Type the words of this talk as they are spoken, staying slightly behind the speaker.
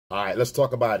All right, let's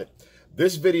talk about it.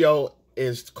 This video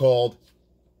is called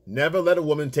Never Let a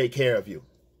Woman Take Care of You.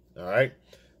 All right.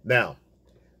 Now,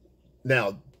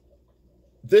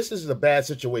 this is a bad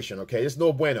situation, okay? It's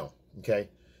no bueno, okay?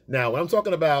 Now, when I'm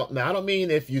talking about, now I don't mean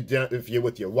if you're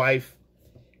with your wife,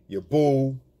 your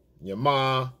boo, your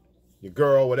ma, your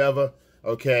girl, whatever,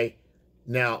 okay?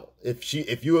 Now, if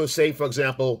you say, for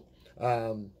example,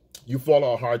 you fall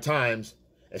on hard times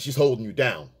and she's holding you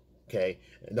down, okay?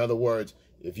 In other words,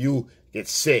 if you get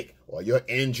sick or you're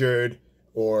injured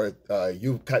or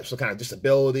you've got some kind of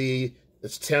disability,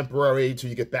 it's temporary till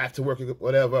you get back to work,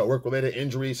 whatever, a work-related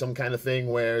injury, some kind of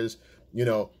thing, whereas, you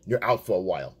know, you're out for a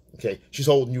while, okay? She's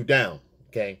holding you down,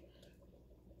 okay?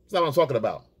 That's not what I'm talking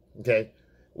about, okay?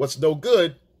 What's no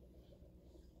good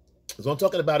is what I'm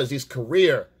talking about is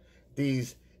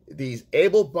these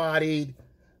able-bodied,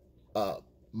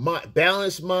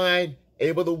 balanced mind,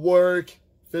 able to work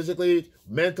physically,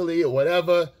 mentally, or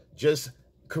whatever, just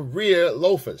career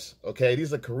loafers, okay?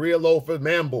 These are career loafers,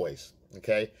 man boys,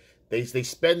 okay? They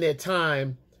spend their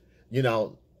time, you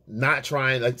know, not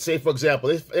trying, like say, for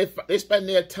example, they spend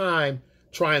their time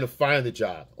trying to find a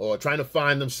job or trying to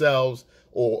find themselves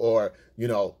or you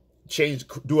know,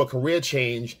 do a career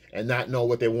change and not know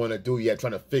what they want to do yet,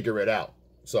 trying to figure it out.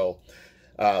 So,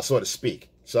 so to speak.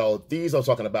 So these I'm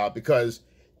talking about because,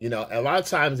 you know, a lot of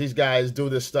times these guys do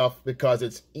this stuff because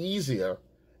it's easier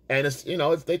and it's, you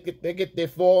know, they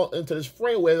fall into this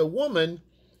fray where the woman,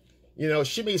 you know,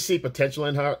 she may see potential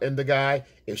in the guy.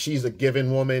 If she's a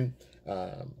giving woman,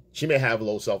 she may have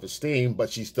low self-esteem,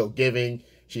 but she's still giving.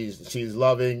 She's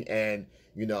loving, and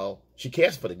you know, she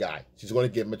cares for the guy. She's going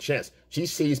to give him a chance. She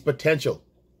sees potential,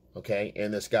 okay,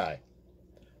 in this guy.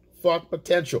 Fuck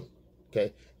potential,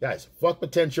 okay, guys. Fuck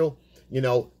potential. You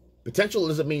know, potential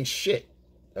doesn't mean shit,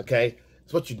 okay.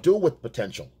 It's what you do with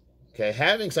potential, okay.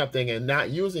 Having something and not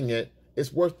using it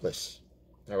is worthless.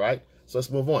 All right. So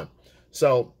let's move on.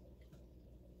 So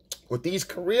with these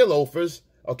career loafers,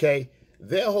 okay,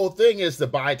 their whole thing is to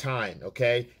buy time,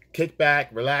 okay? Kick back,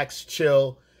 relax,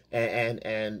 chill,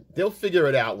 and they'll figure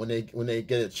it out when they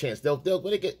get a chance. When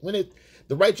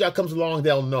the right job comes along,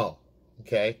 they'll know,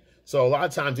 okay? So a lot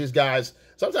of times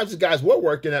sometimes these guys were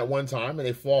working at one time and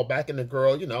they fall back, and the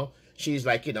girl, you know, she's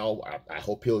like, you know, I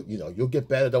hope you'll get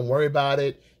better. Don't worry about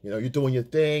it. You know, you're doing your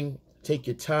thing. Take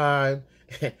your time.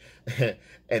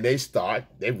 And they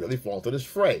really fall into this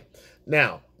fray.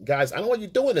 Now, guys, I don't want you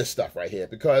doing this stuff right here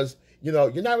because, you know,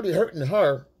 you're not really hurting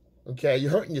her, okay?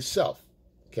 You're hurting yourself,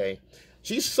 okay?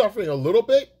 She's suffering a little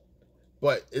bit,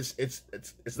 but it's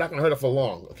not going to hurt her for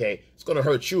long, okay? It's going to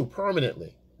hurt you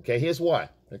permanently, okay? Here's why,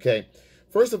 okay?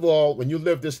 First of all, when you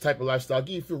live this type of lifestyle, I'll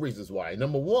give you a few reasons why.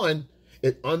 Number one,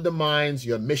 it undermines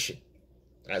your mission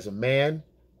as a man,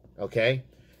 okay?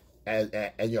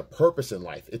 And your purpose in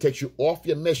life. It takes you off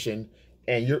your mission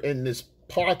and you're in this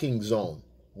parking zone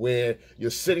where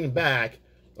you're sitting back,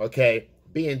 okay,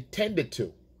 being tended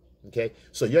to, okay?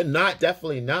 So you're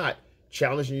definitely not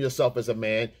challenging yourself as a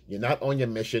man. You're not on your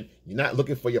mission. You're not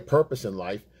looking for your purpose in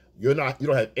life. You don't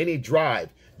have any drive.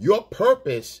 Your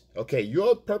purpose, okay,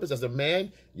 your purpose as a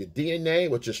man, your DNA,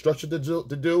 what you're structured to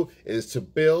do is to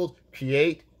build,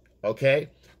 create, okay,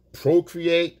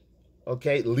 procreate,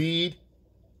 okay, lead,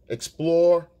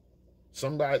 explore.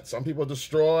 Some people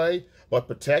destroy, but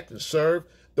protect and serve.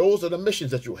 Those are the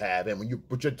missions that you have. And when you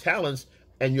put your talents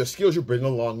and your skills you bring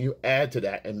along, you add to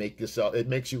that and it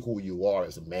makes you who you are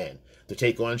as a man, to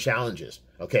take on challenges.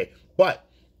 Okay. But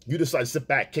you decide to sit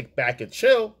back, kick back, and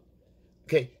chill.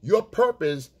 Okay. Your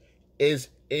purpose is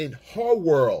in her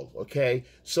world. Okay.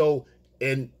 So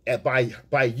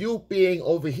by you being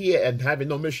over here and having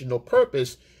no mission, no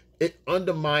purpose, it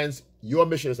undermines your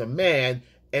mission as a man,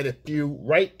 and if you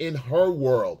right in her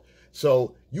world.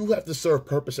 So you have to serve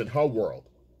purpose in her world.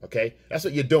 Okay, that's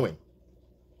what you're doing.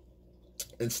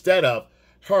 Instead of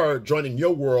her joining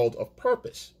your world of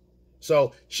purpose.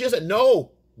 So she doesn't know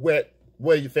where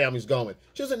your family's going.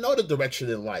 She doesn't know the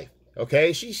direction in life.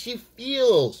 Okay, she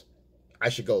feels I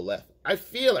should go left. I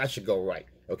feel I should go right.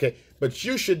 Okay, but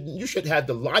you should have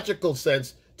the logical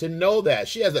sense to know that.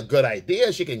 She has a good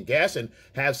idea. She can guess and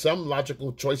have some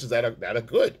logical choices that are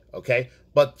good. Okay,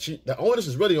 but the onus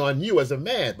is really on you as a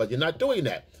man. But you're not doing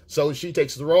that. So she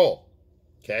takes the role.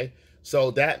 Okay, so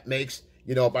that makes,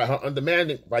 you know, by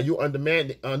you undermining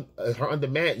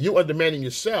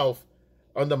yourself,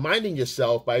 undermining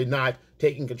yourself by not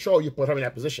taking control, you put her in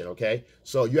that position. Okay,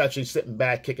 so you actually sitting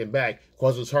back, kicking back,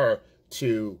 causes her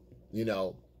to, you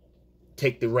know,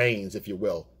 take the reins, if you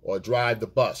will, or drive the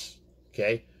bus.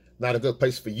 Okay, not a good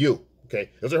place for you. Okay,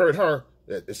 doesn't hurt her.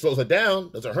 It slows her down.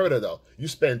 Doesn't hurt her though. You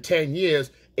spend 10 years,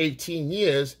 18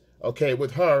 years, okay,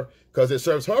 with her, because it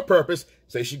serves her purpose.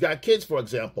 Say she got kids, for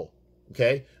example.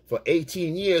 Okay, for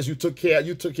 18 years you took care of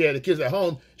the kids at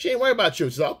home. She ain't worried about you.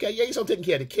 She's like, okay, yeah, you're still taking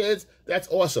care of the kids. That's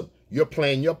awesome. You're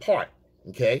playing your part.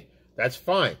 Okay, that's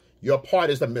fine. Your part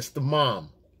is to Mr. Mom.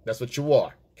 That's what you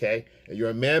are. Okay, and you're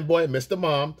a man boy, Mr.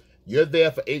 Mom. You're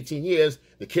there for 18 years.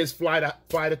 The kids fly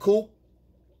the coop.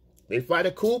 They fly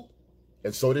the coop,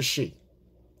 and so does she.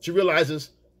 She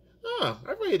realizes, I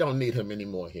really don't need him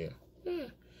anymore here. Yeah.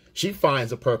 She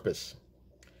finds a purpose,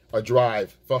 a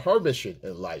drive for her mission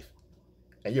in life.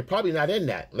 And you're probably not in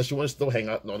that unless you want to still hang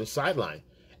out on the sideline.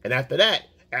 And after that,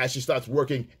 as she starts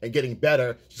working and getting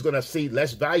better, she's going to see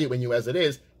less value in you as it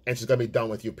is, and she's going to be done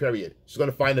with you, period. She's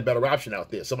going to find a better option out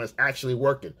there, someone that's actually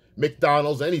working.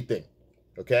 McDonald's, anything.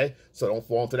 Okay? So don't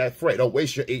fall into that fray. Don't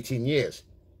waste your 18 years.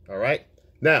 All right?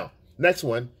 Now, next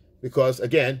one, because,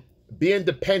 again, being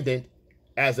dependent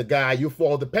as a guy, you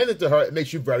fall dependent to her, it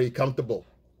makes you very comfortable.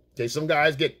 Okay? Some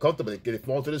guys get comfortable. They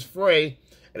fall into this fray,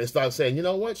 and they start saying, you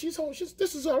know what?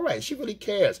 This is all right. She really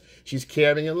cares. She's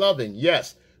caring and loving.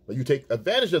 Yes. But you take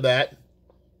advantage of that.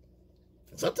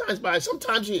 Sometimes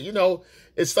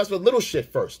it starts with little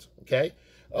shit first. Okay.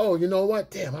 Oh, you know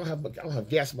what? Damn, I don't have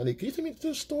gas money. Can you take me to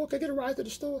the store? Can I get a ride to the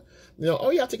store? Oh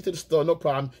yeah, I'll take you to the store. No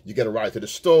problem. You get a ride to the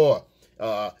store.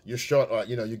 You're short,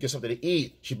 you get something to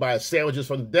eat. She buys sandwiches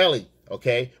from the deli.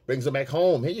 Okay, brings them back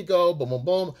home. Here you go, boom, boom,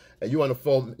 boom. And you on the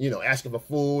phone, asking for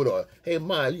food, or hey,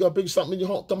 ma, you gonna bring something? You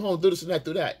come home, do this and that,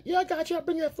 do that. Yeah, I got you. I'll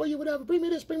bring that for you. Whatever. Bring me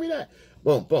this, bring me that.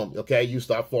 Boom, boom. Okay, you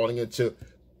start falling into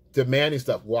demanding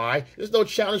stuff. Why? There's no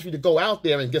challenge for you to go out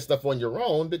there and get stuff on your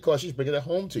own because she's bringing it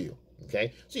home to you.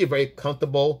 Okay, so you're very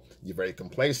comfortable. You're very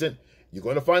complacent. You're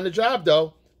going to find a job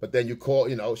though. But then you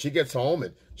call, she gets home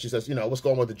and she says, what's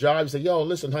going on with the job? You say, yo,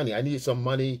 listen, honey, I need some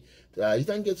money. You think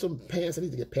I can get some pants? I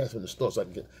need to get pants from the store so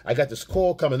I got this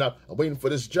call coming up. I'm waiting for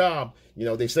this job.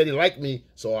 They said they like me,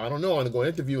 so I don't know. I'm going to go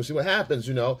interview and see what happens,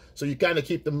 So you kind of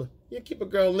keep a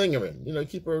girl lingering,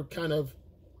 keep her kind of,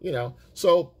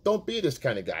 So don't be this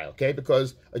kind of guy, okay?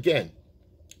 Because, again,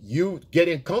 you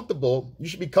getting comfortable, you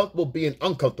should be comfortable being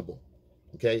uncomfortable,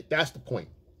 okay? That's the point,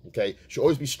 okay? You should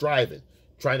always be striving,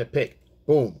 trying to pick.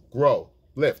 Boom, grow,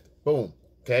 lift, boom,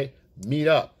 okay? Meet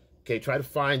up, okay? Try to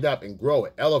find up and grow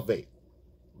and elevate.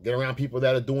 Get around people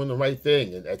that are doing the right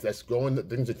thing, and that's growing the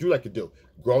things that you like to do.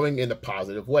 Growing in a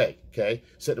positive way, okay?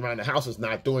 Sitting around the house is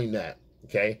not doing that,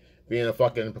 okay? Being a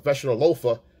fucking professional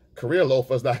loafer, career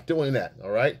loafer is not doing that, all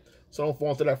right? So don't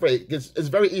fall into that fray. It's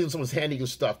very easy when someone's handing you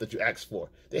stuff that you asked for.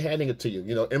 They're handing it to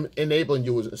you, enabling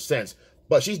you in a sense.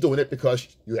 But she's doing it because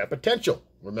you have potential,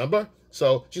 remember?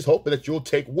 So she's hoping that you'll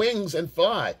take wings and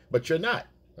fly, but you're not.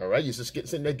 All right? You're just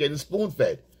sitting there getting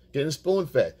spoon-fed.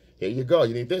 Here you go.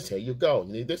 You need this. Here you go.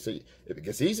 You need this. It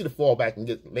gets easy to fall back and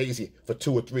get lazy for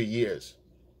 2 or 3 years.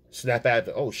 Snap out of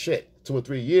it. Oh, shit. 2 or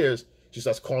 3 years, she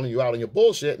starts calling you out on your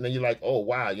bullshit, and then you're like, oh,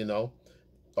 wow,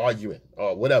 arguing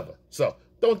or whatever. So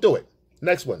don't do it.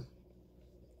 Next one.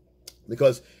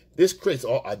 Because this creates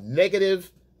a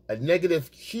negative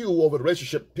hue over the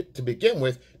relationship to begin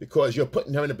with, because you're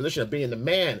putting her in a position of being the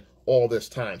man all this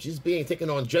time. She's taking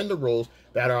on gender roles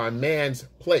that are a man's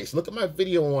place. Look at my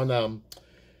video on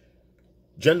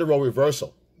gender role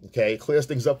reversal. Okay, it clears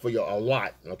things up for you a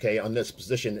lot. Okay, on this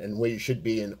position and where you should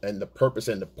be, and the purpose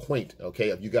and the point.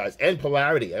 Okay, of you guys, and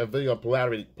polarity. I have a video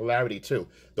on polarity too.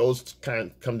 Those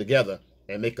kind of come together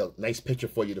and make a nice picture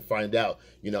for you to find out,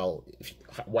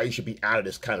 why you should be out of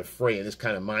this kind of fray and this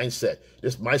kind of mindset.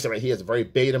 This mindset right here is a very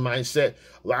beta mindset.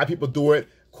 A lot of people do it.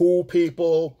 Cool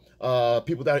people,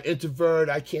 people that are introvert.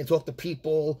 I can't talk to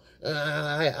people.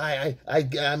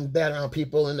 I'm bad around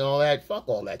people and all that. Fuck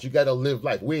all that. You got to live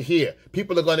life. We're here.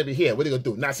 People are going to be here. What are you going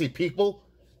to do? Not see people?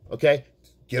 Okay.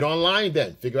 Get online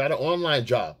then. Figure out an online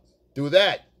job. Do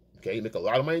that. Okay. You make a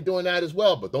lot of money doing that as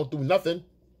well, but don't do nothing.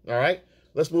 All right.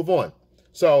 Let's move on.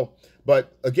 So,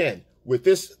 but again, with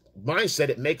this mindset,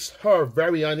 it makes her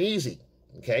very uneasy,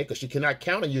 okay? Because she cannot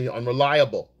count on you. You're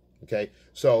unreliable, okay?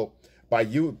 So by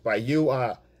you,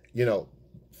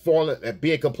 falling and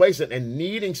being complacent and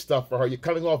needing stuff for her, you're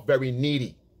coming off very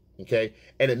needy, okay?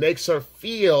 And it makes her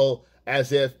feel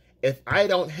as if I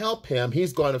don't help him,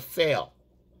 he's going to fail,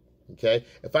 okay?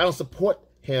 If I don't support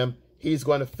him, he's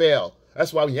going to fail.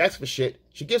 That's why when you ask for shit,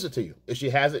 she gives it to you. If she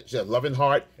has it, she has a loving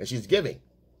heart and she's giving,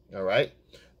 all right?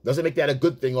 Doesn't make that a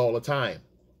good thing all the time,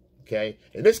 okay?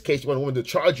 In this case, you want a woman to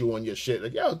charge you on your shit.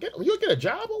 Like, yo, you get a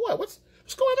job or what? What's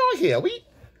going on here?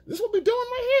 This is what we doing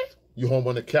right here? You home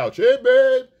on the couch. Hey,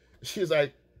 babe. She's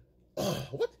like, oh,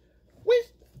 what?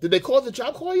 Wait, did they call the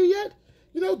job call you yet?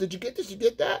 Did you get this? You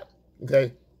get that?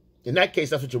 Okay? In that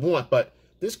case, that's what you want. But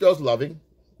this girl's loving,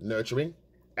 nurturing,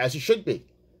 as she should be.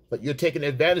 But you're taking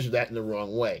advantage of that in the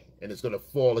wrong way. and it's going to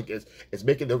fall against, it's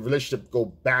making the relationship go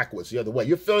backwards the other way.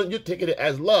 You're taking it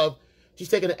as love. She's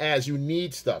taking it as you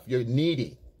need stuff. You're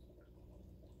needy.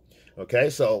 Okay,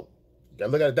 so you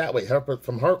gotta look at it that way.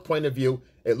 From her point of view,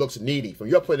 it looks needy. From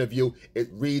your point of view, it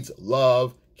reads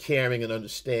love, caring, and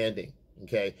understanding.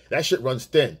 Okay, that shit runs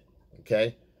thin.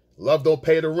 Okay, love don't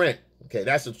pay the rent. Okay,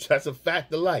 that's a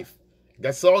fact of life. You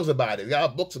got songs about it. You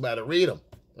got books about it. Read them.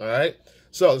 All right.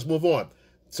 So let's move on.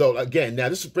 So again, now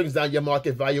this brings down your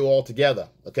market value altogether.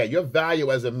 Okay, your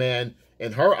value as a man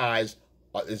in her eyes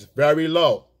is very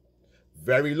low.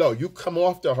 Very low. You come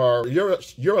off to her,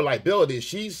 you're a liability.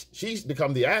 She's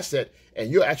become the asset,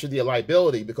 and you're actually the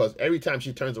liability, because every time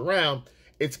she turns around,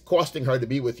 it's costing her to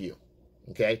be with you.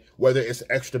 Okay, whether it's an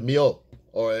extra meal,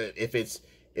 or if it's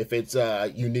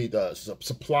you need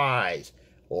supplies,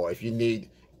 or if you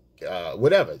need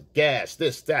whatever, gas,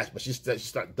 this, that, but she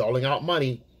start doling out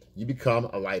money, you become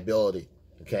a liability.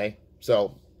 Okay,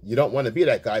 so you don't want to be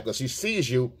that guy, because she sees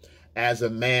you as a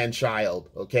man-child,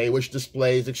 okay, which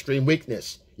displays extreme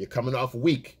weakness. You're coming off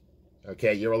weak,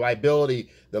 okay? You're a liability.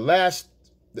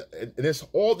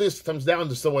 All this comes down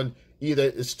to someone, either,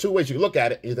 it's two ways you can look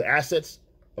at it, either assets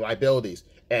or liabilities.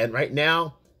 And right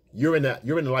now, you're in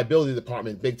the liability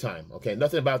department big time, okay?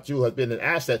 Nothing about you has been an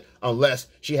asset unless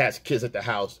she has kids at the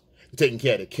house, taking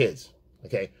care of the kids,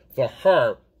 okay? For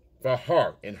her,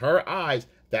 in her eyes,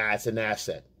 that's an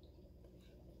asset.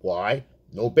 Why?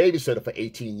 No babysitter for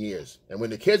 18 years. And when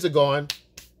the kids are gone,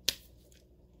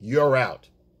 you're out.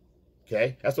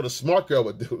 Okay? That's what a smart girl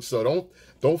would do. So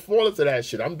don't fall into that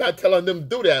shit. I'm not telling them to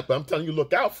do that, but I'm telling you,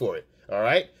 look out for it. All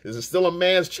right? This is still a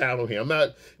man's channel here. I'm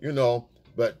not,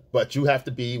 but you have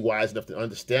to be wise enough to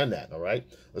understand that. All right?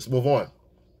 Let's move on.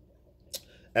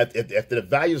 If the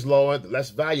value is lower, the less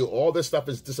value, all this stuff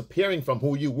is disappearing from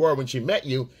who you were when she met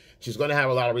you. She's going to have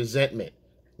a lot of resentment,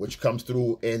 which comes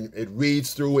through, and it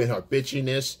reads through in her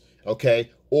bitchiness, okay?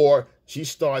 Or she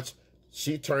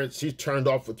turned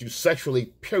off with you sexually,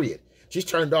 period. She's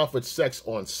turned off with sex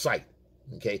on sight,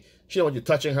 okay? She don't want you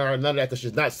touching her, none of that, because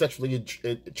she's not sexually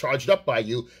charged up by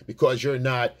you, because you're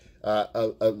not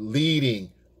leading,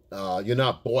 you're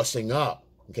not bossing up,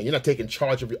 okay? You're not taking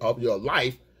charge of your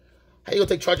life. How you gonna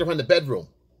take charge of her in the bedroom,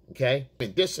 okay? I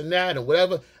mean, this and that and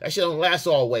whatever, that shit don't last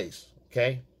always,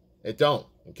 okay? It don't.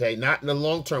 Okay, not in the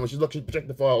long term. When she's looking,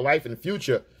 projecting for her life in the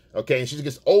future, okay, and she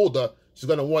gets older, she's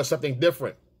going to want something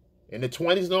different. In the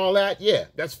 20s and all that, yeah,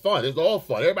 that's fun. It's all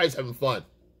fun. Everybody's having fun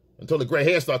until the gray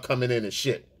hairs start coming in and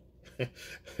shit.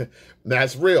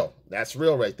 That's real. That's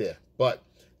real right there. But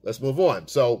let's move on.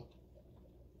 So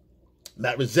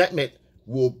that resentment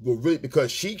will really,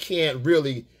 because she can't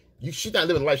really, she's not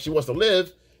living the life she wants to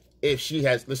live. If she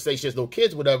has, let's say she has no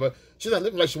kids, whatever, she's not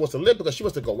living like she wants to live, because she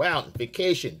wants to go out,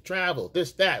 vacation, travel,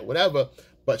 this, that, whatever,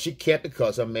 but she can't,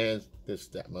 because her man's this,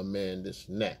 that, my man, this,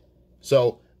 and that.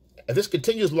 So if this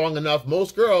continues long enough,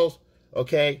 most girls,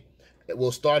 okay,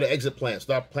 will start an exit plan,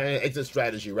 start planning an exit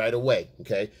strategy right away,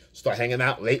 okay? Start hanging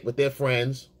out late with their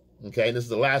friends, okay? And this is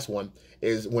the last one,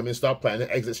 is women start planning an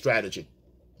exit strategy,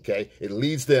 okay? It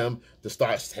leads them to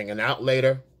start hanging out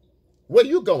later. Where are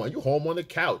you going? You home on the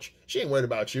couch. She ain't worried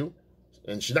about you.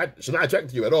 And she's not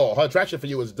attracted to you at all. Her attraction for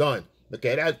you is done.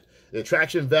 Okay, the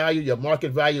attraction value, your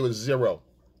market value is zero.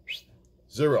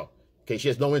 Zero. Okay, she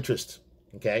has no interest.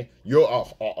 Okay, you're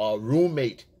a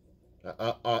roommate,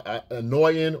 an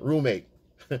annoying roommate.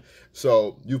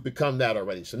 So you've become that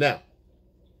already. So now,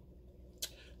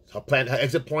 her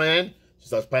exit plan, she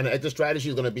starts planning an exit strategy.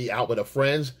 She's going to be out with her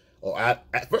friends. Or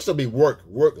first it'll be work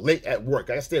late at work.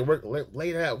 I gotta stay at work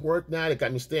late at work now. They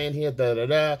got me staying here.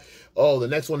 Oh, the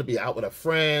next one to be out with her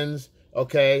friends.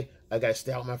 Okay, I gotta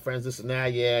stay out with my friends. This and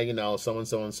that. Yeah, so and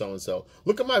so and so and so.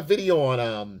 Look at my video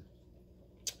on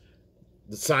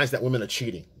the signs that women are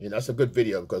cheating. That's a good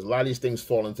video, because a lot of these things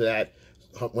fall into that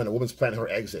when a woman's planning her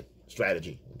exit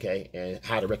strategy. Okay, and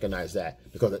how to recognize that,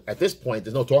 because at this point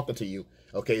there's no talking to you.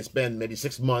 Okay, it's been maybe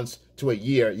 6 months to a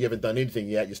year. You haven't done anything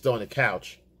yet. You're still on the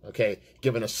couch. Okay,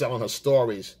 selling her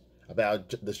stories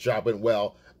about this job went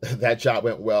well, that job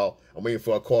went well, I'm waiting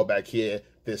for a call back here,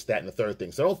 this, that, and the third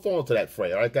thing. So don't fall into that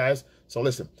fray, all right, guys? So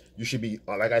listen, you should be,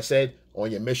 like I said, on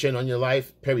your mission, on your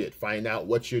life, period. Find out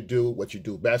what you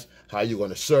do best, how you're going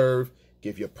to serve,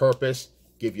 give your purpose,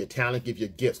 give your talent, give your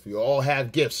gifts. We all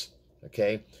have gifts,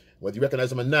 okay? Whether you recognize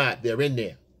them or not, they're in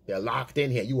there. They're locked in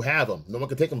here. You have them. No one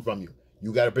can take them from you.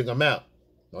 You got to bring them out.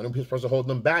 The only person holding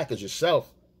them back is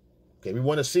yourself. Okay, we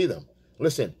want to see them.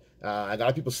 Listen, I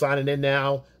got people signing in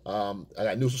now. I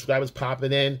got new subscribers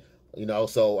popping in,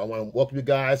 so I want to welcome you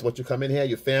guys. Want you to come in here,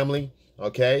 your family,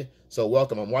 okay? So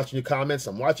welcome. I'm watching your comments.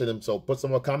 I'm watching them, so put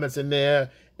some more comments in there.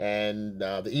 And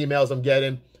the emails I'm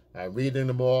getting, I'm reading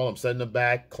them all. I'm sending them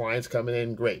back. Clients coming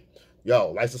in. Great.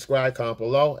 Yo, like, subscribe, comment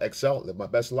below. Excel, live my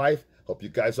best life. Hope you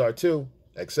guys are too.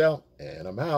 Excel, and I'm out.